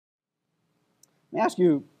Let me ask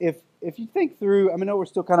you, if you think through, I mean, I know we're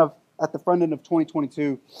still kind of at the front end of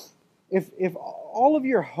 2022. If all of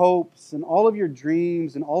your hopes and all of your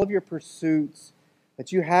dreams and all of your pursuits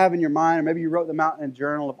that you have in your mind, or maybe you wrote them out in a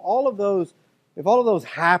journal, if all of those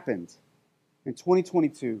happened in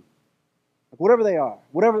 2022, like whatever they are,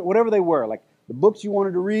 whatever they were, like the books you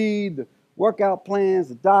wanted to read, the workout plans,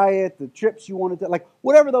 the diet, the trips you wanted to, like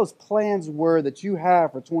whatever those plans were that you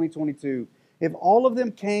have for 2022, if all of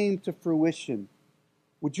them came to fruition,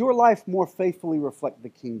 would your life more faithfully reflect the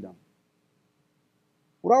kingdom?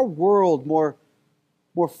 Would our world more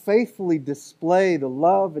faithfully display the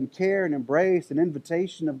love and care and embrace and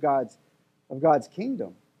invitation of God's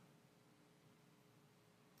kingdom?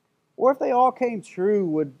 Or if they all came true,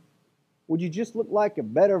 would you just look like a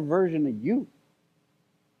better version of you?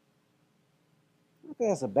 I don't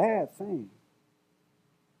think that's a bad thing,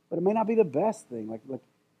 but it may not be the best thing. Like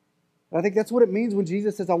I think that's what it means when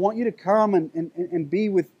Jesus says, I want you to come and be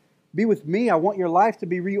with me. I want your life to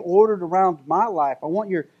be reordered around my life. I want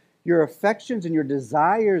your affections and your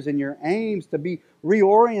desires and your aims to be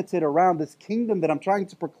reoriented around this kingdom that I'm trying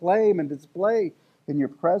to proclaim and display in your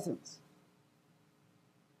presence.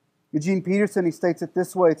 Eugene Peterson, he states it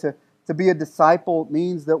this way, to be a disciple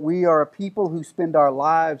means that we are a people who spend our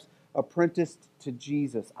lives apprenticed to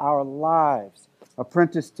Jesus. Our lives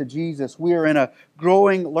apprenticed to Jesus. We are in a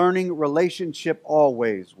growing, learning relationship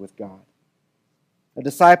always with God. A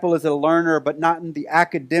disciple is a learner, but not in the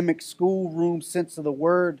academic schoolroom sense of the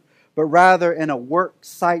word, but rather in a work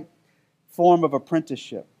site form of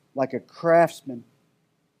apprenticeship, like a craftsman.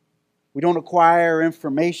 We don't acquire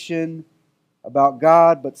information about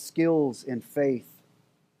God, but skills in faith.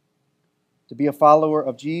 To be a follower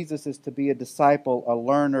of Jesus is to be a disciple, a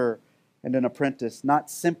learner, and an apprentice,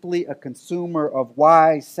 not simply a consumer of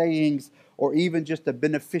wise sayings or even just a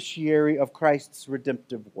beneficiary of Christ's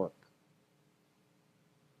redemptive work.